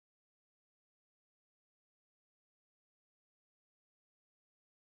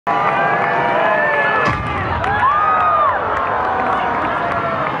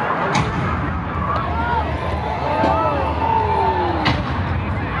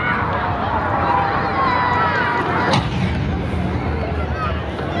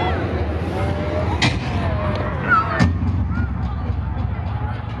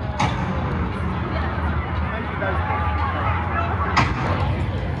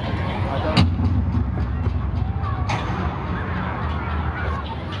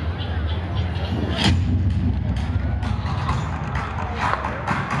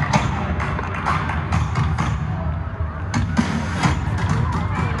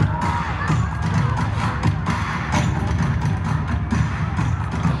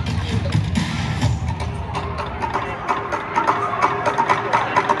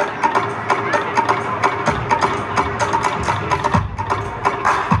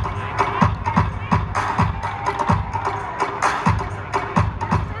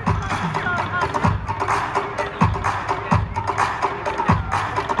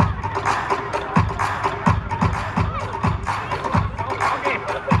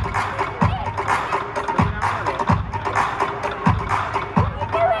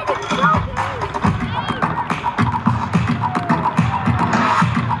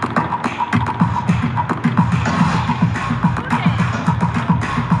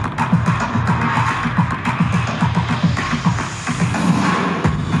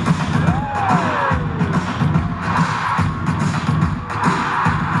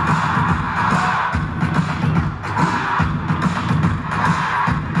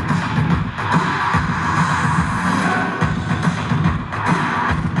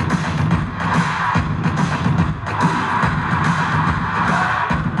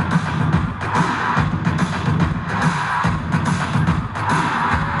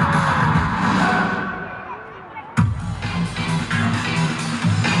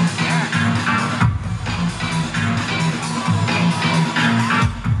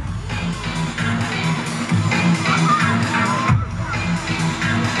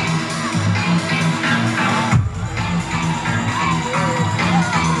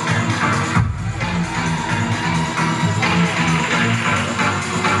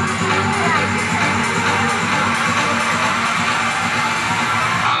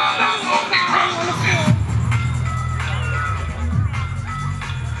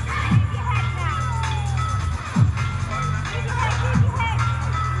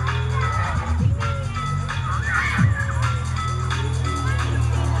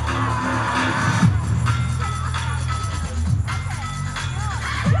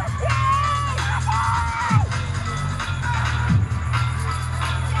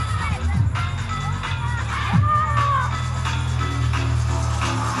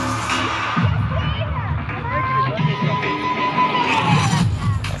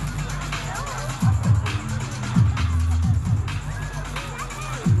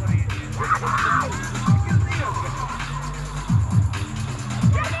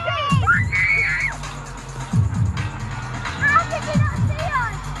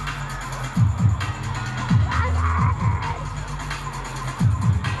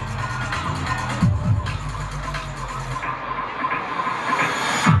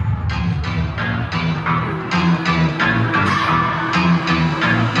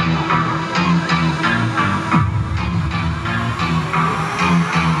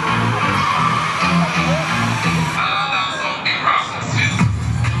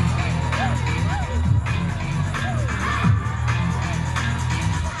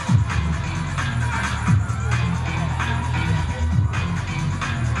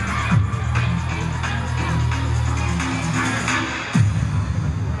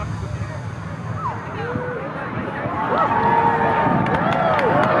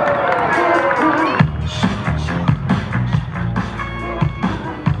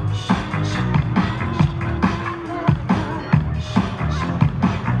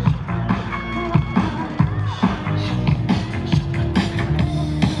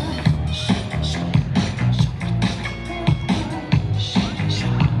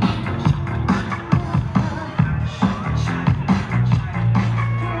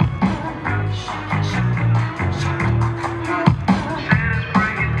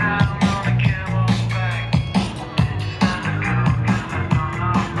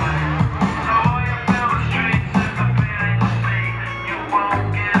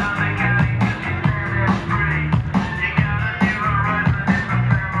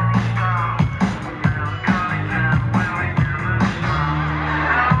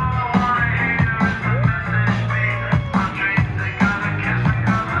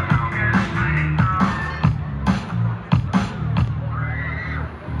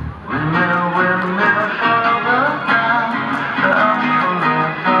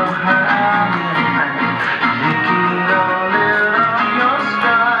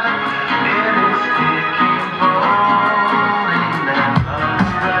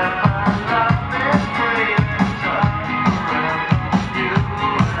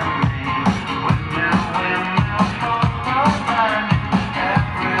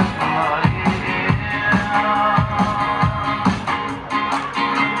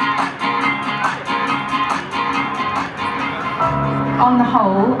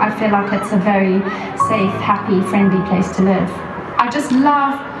I feel like it's a very safe, happy, friendly place to live. I just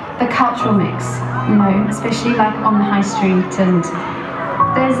love the cultural mix, you know, especially like on the high street, and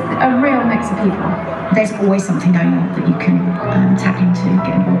there's a real mix of people. There's always something going on that you can tap into,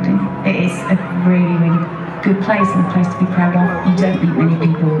 get involved in. It is a really, really good place and a place to be proud of. You don't meet many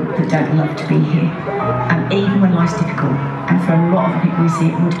people that don't love to be here, even when life's difficult. And for a lot of the people we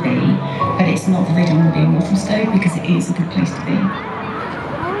see, it would be, but it's not that they don't want to be in Walthamstow, because it is a good place to be.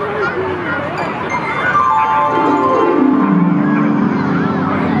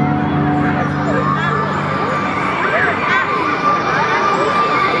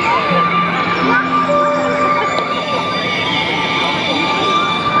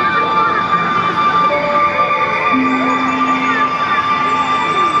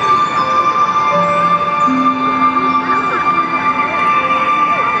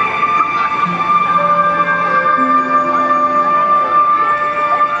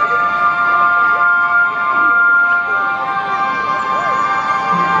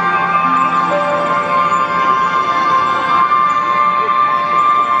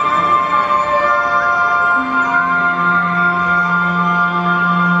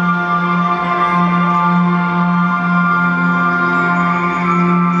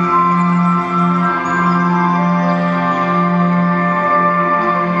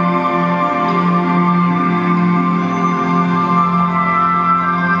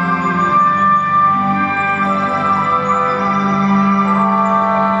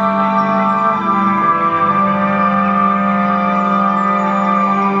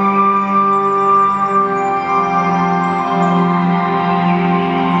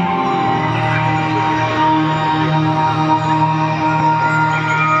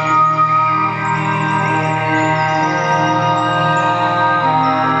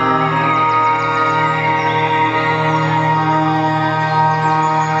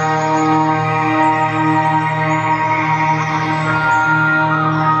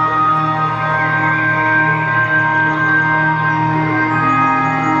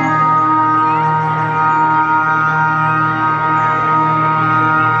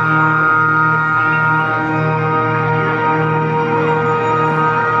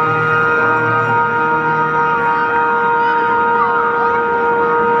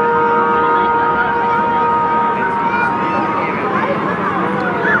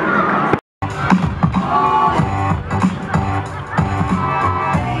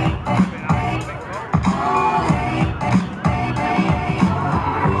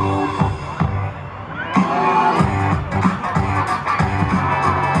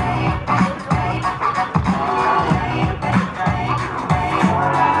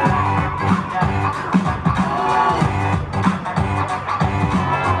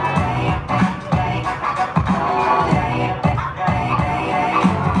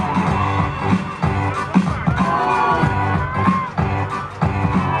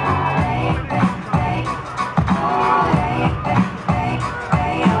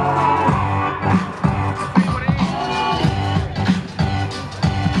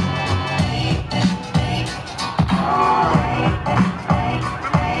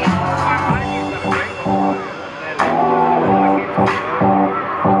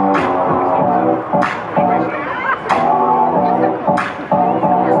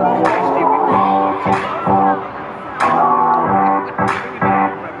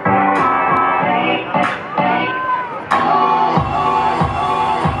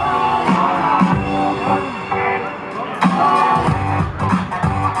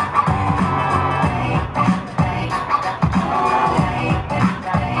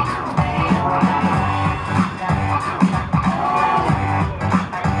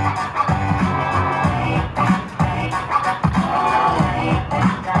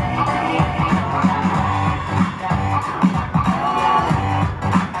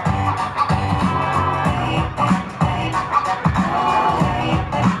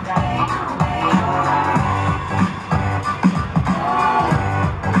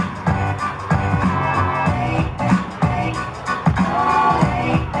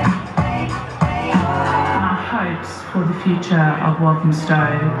 future of Walthamstow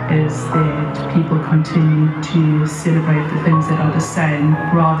is that people continue to celebrate the things that are the same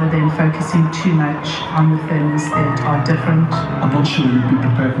rather than focusing too much on the things that are different. I'm not sure you'd be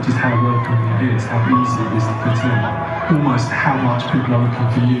prepared for just how welcoming it is, how easy it is to fit in, almost how much people are looking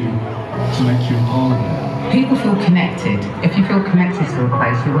for you to make you a part of it. People feel connected. If you feel connected to a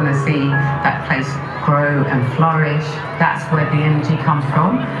place, you want to see that place grow and flourish. That's where the energy comes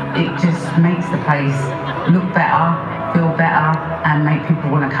from. It just makes the place look better, feel better, and make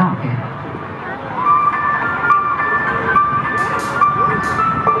people want to come here.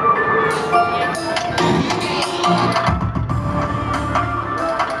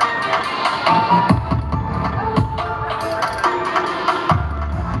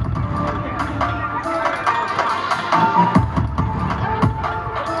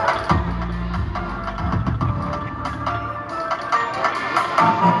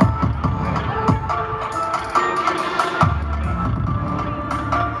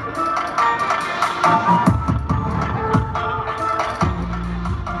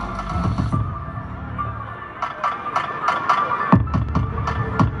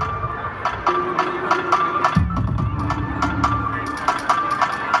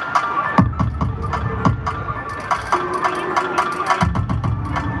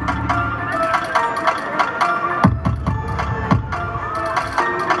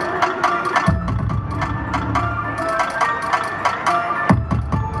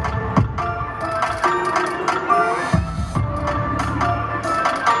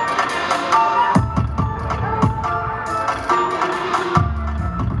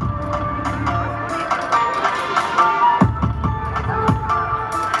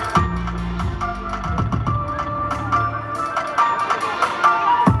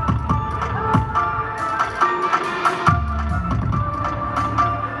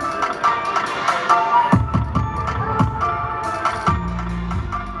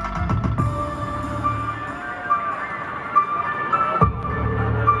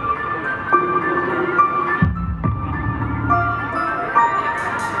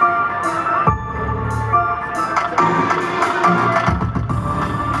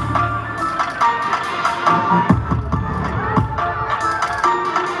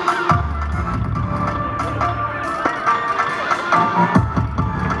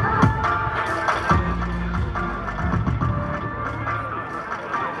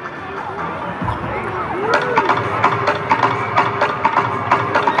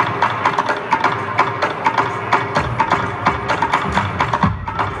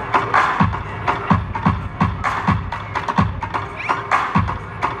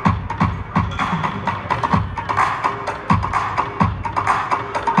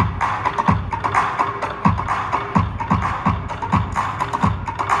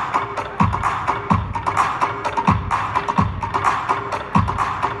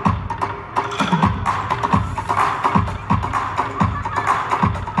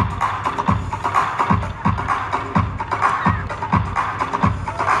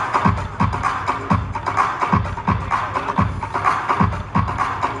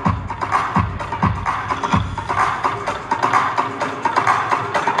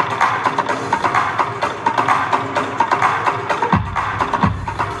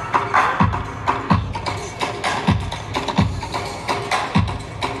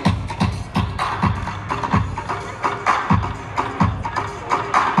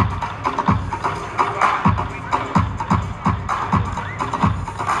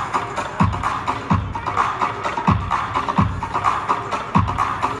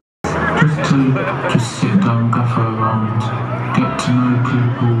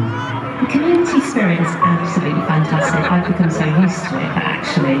 absolutely fantastic. I've become so used to it that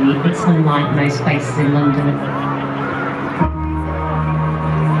actually it's unlike most places in London.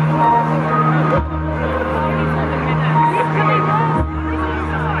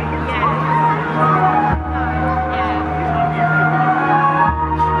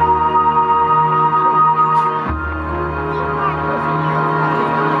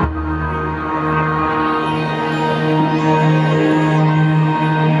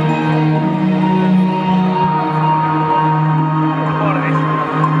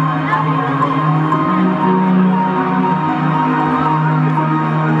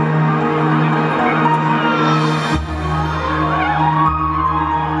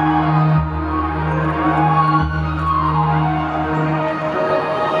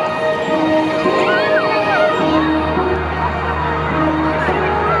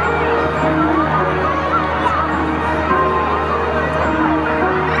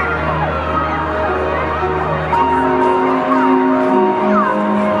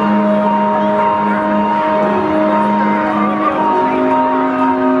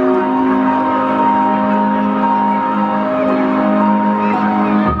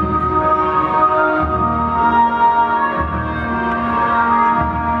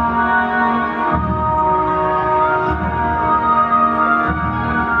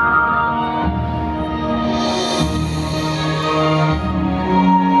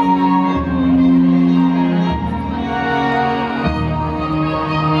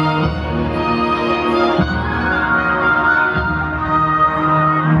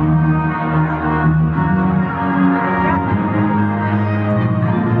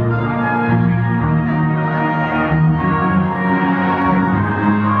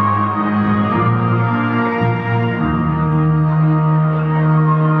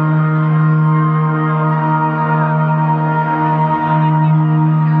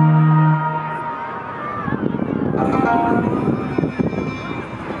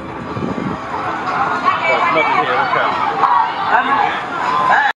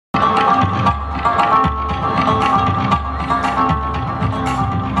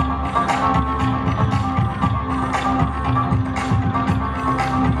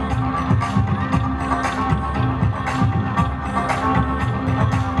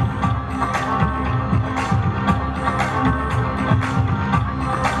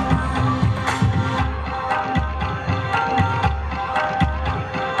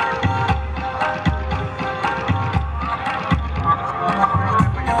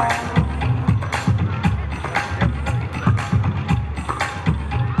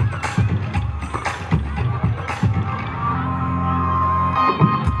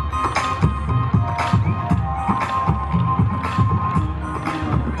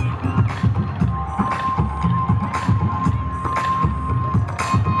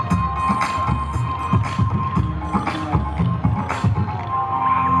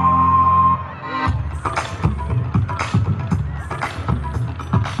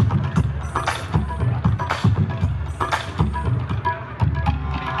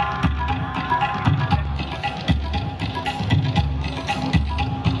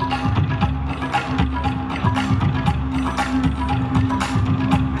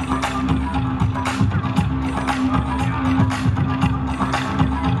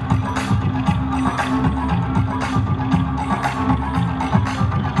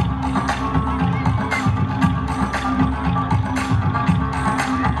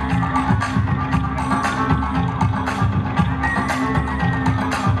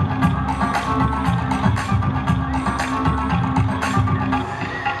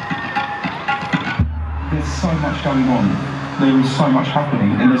 Going on, there is so much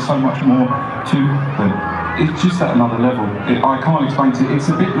happening, and there's so much more to them. It's just at another level. I can't explain it. It's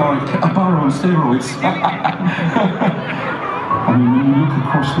a bit like a borough on steroids. I mean, when you look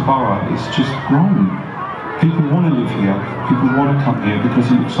across the borough, it's just grown. People want to live here. People want to come here because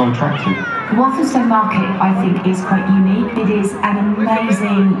it looks so attractive. Walthamstow Market, I think, is quite unique. It is an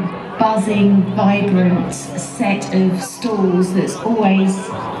amazing, buzzing, vibrant set of stalls that's always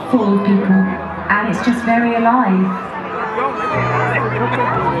full of people. And it's just very alive.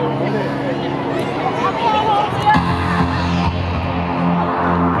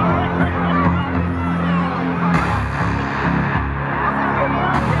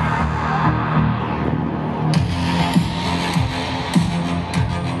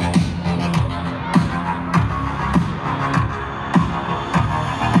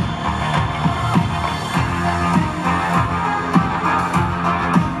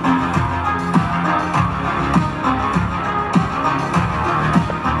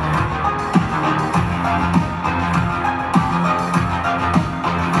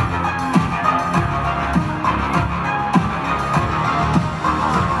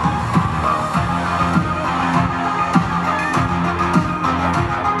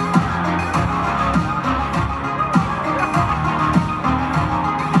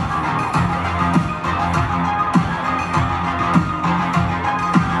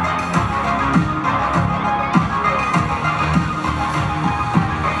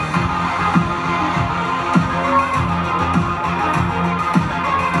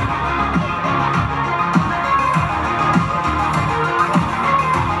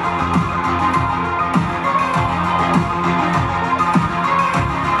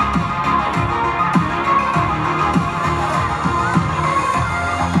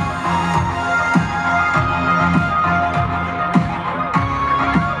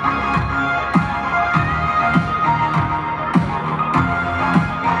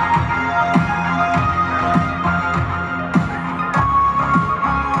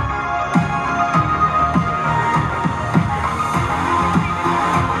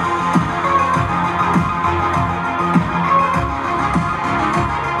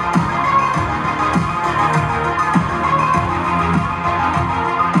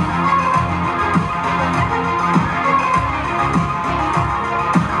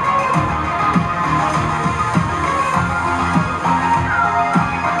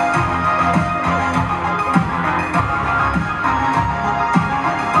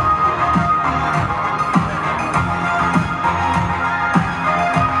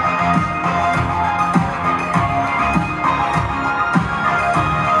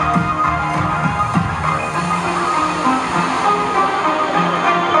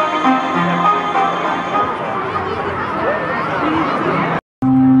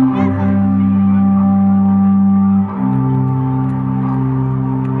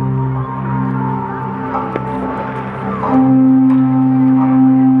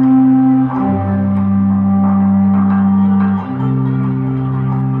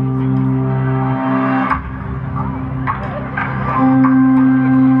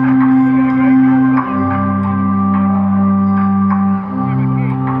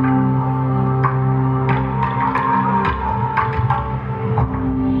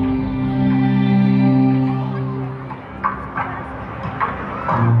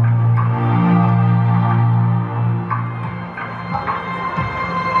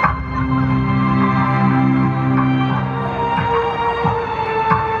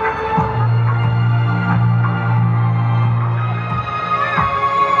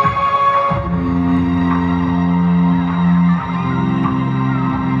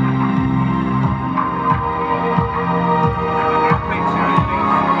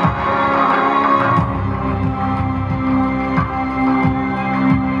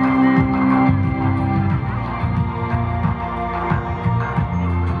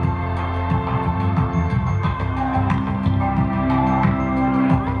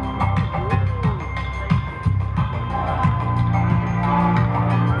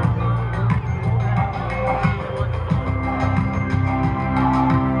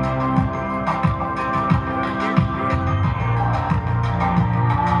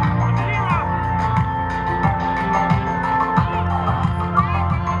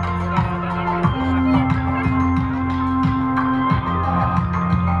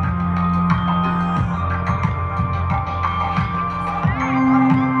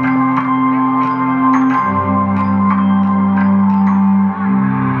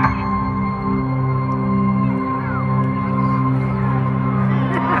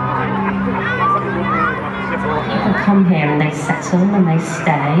 settle and they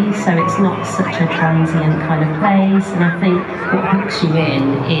stay, so it's not such a transient kind of place. And I think what hooks you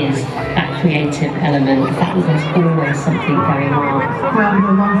in is that creative element, the fact that there's always something going on. Well,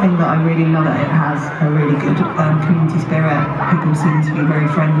 the one thing that I really love that it has a really good community spirit. People seem to be very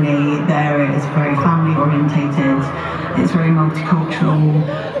friendly. The area is very family orientated. It's very multicultural.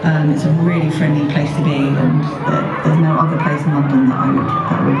 It's a really friendly place to be, and there's no other place in London that I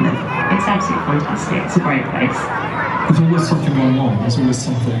would live. It's absolutely fantastic. It's a great place. There's always something going on. There's always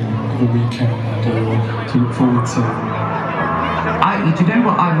something of a weekend to look forward to. Do you know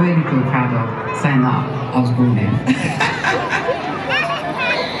what I really feel proud of? Saying that I was born here.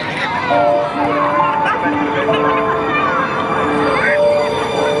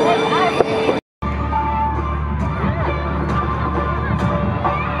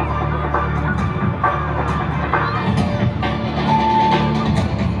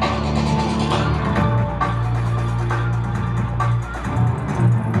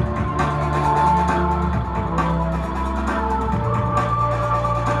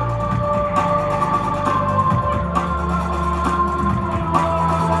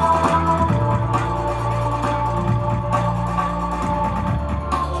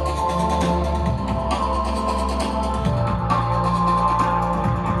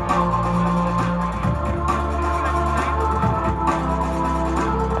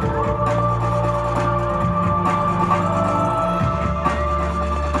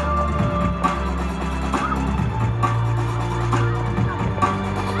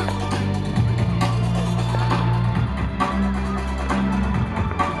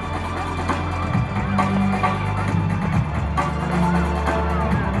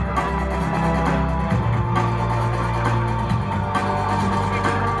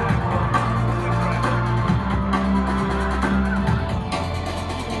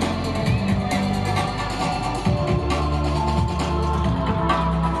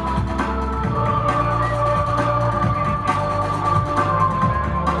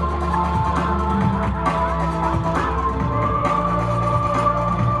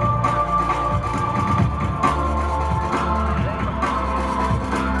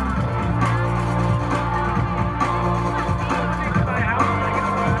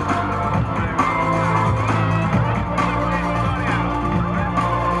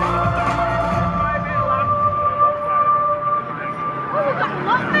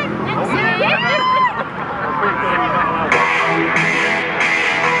 Nothing.